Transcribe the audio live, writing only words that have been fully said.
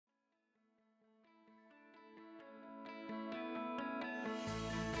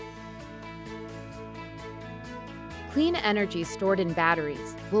Clean energy stored in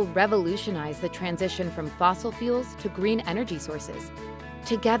batteries will revolutionize the transition from fossil fuels to green energy sources.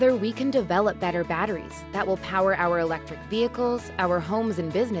 Together, we can develop better batteries that will power our electric vehicles, our homes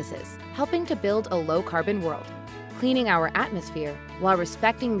and businesses, helping to build a low-carbon world, cleaning our atmosphere while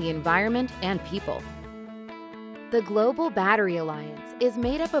respecting the environment and people. The Global Battery Alliance is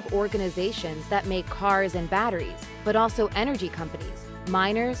made up of organizations that make cars and batteries, but also energy companies,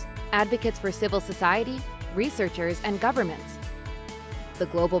 miners, advocates for civil society, researchers, and governments. The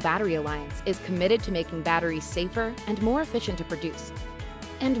Global Battery Alliance is committed to making batteries safer and more efficient to produce,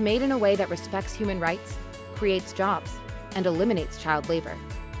 and made in a way that respects human rights, creates jobs, and eliminates child labor.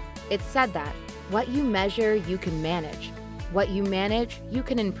 It's said that what you measure, you can manage. What you manage, you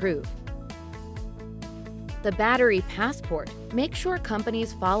can improve. The Battery Passport makes sure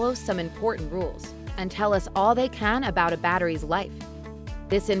companies follow some important rules and tell us all they can about a battery's life.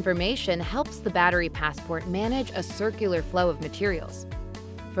 This information helps the Battery Passport manage a circular flow of materials,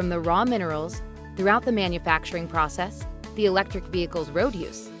 from the raw minerals, throughout the manufacturing process, the electric vehicle's road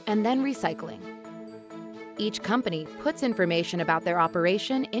use, and then recycling. Each company puts information about their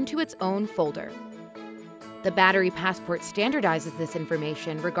operation into its own folder. The Battery Passport standardizes this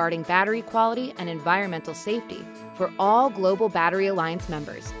information regarding battery quality and environmental safety for all Global Battery Alliance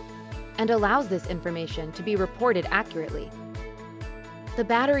members, and allows this information to be reported accurately. The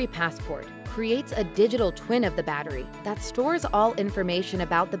Battery Passport creates a digital twin of the battery that stores all information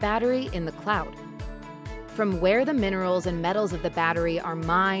about the battery in the cloud. From where the minerals and metals of the battery are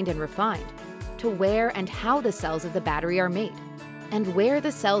mined and refined, to where and how the cells of the battery are made, and where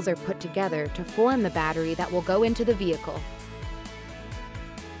the cells are put together to form the battery that will go into the vehicle.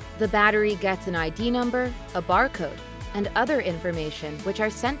 The battery gets an ID number, a barcode, and other information which are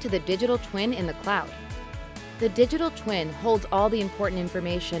sent to the digital twin in the cloud. The digital twin holds all the important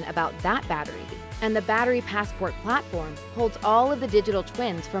information about that battery, and the Battery Passport platform holds all of the digital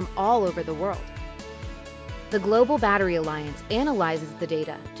twins from all over the world. The Global Battery Alliance analyzes the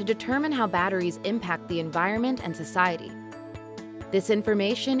data to determine how batteries impact the environment and society. This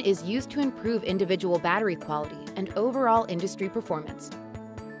information is used to improve individual battery quality and overall industry performance.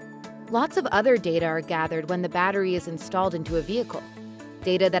 Lots of other data are gathered when the battery is installed into a vehicle.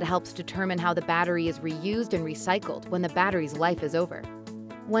 Data that helps determine how the battery is reused and recycled when the battery's life is over.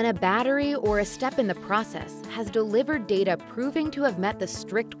 When a battery or a step in the process has delivered data proving to have met the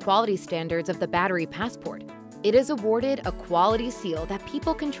strict quality standards of the Battery Passport, it is awarded a quality seal that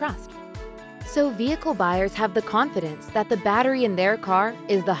people can trust. So vehicle buyers have the confidence that the battery in their car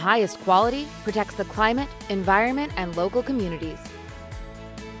is the highest quality, protects the climate, environment, and local communities.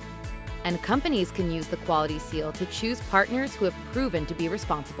 And companies can use the quality seal to choose partners who have proven to be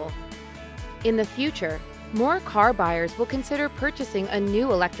responsible. In the future, more car buyers will consider purchasing a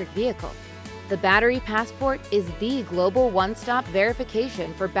new electric vehicle. The Battery Passport is the global one-stop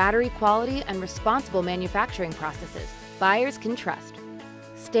verification for battery quality and responsible manufacturing processes buyers can trust.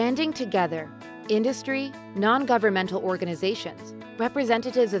 Standing together, industry, non-governmental organizations,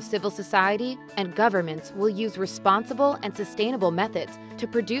 representatives of civil society, and governments will use responsible and sustainable methods to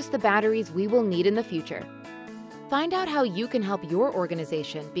produce the batteries we will need in the future. Find out how you can help your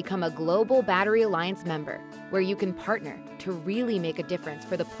organization become a Global Battery Alliance member, where you can partner to really make a difference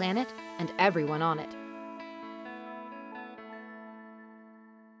for the planet and everyone on it.